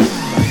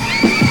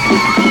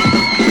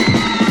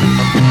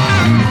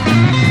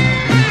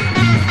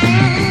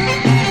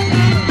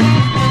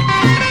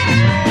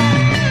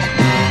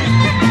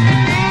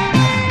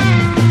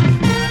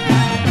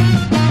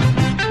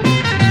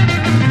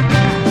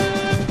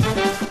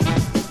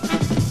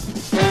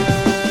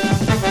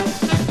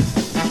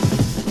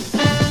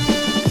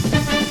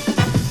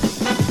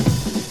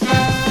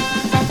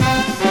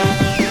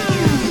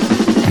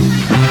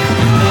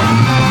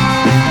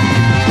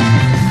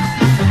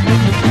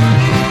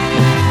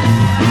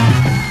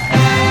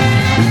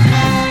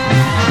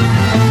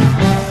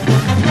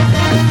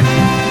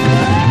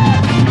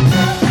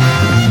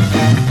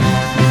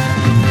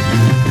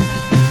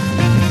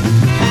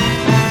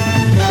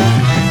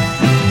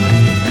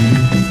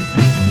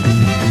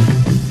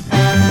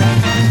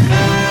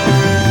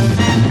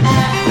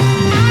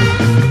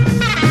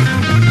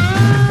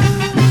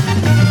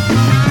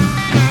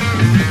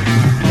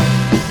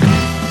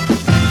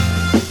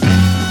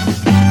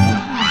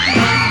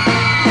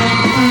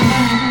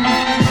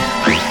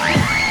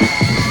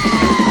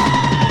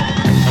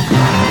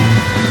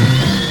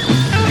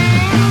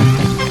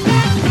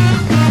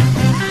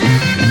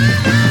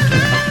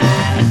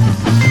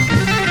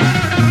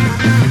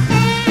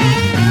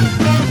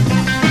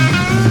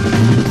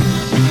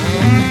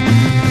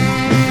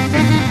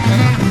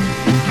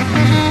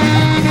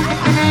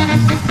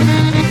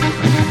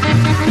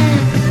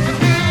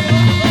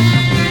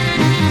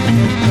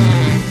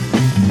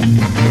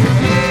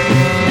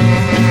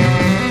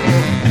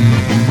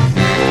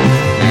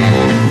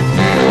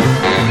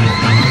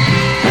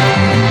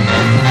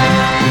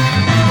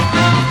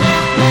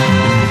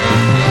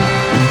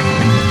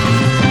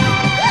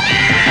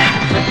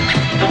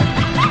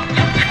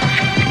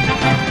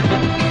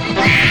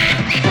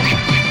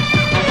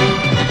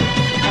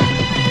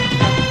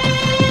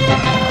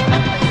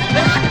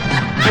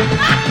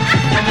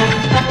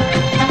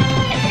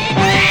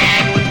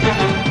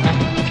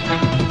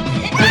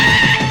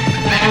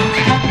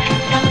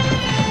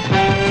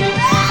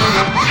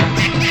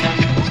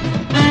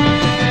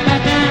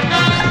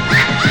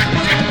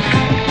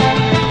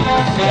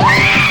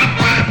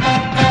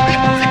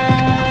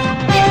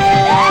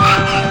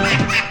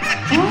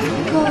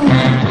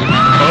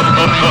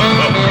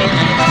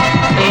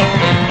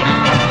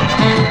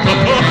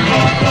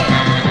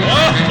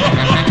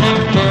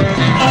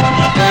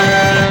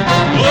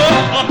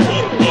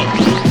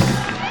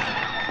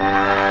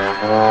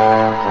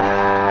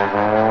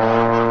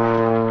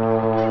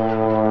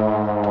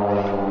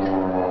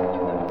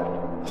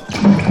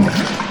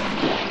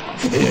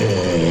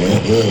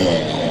 here.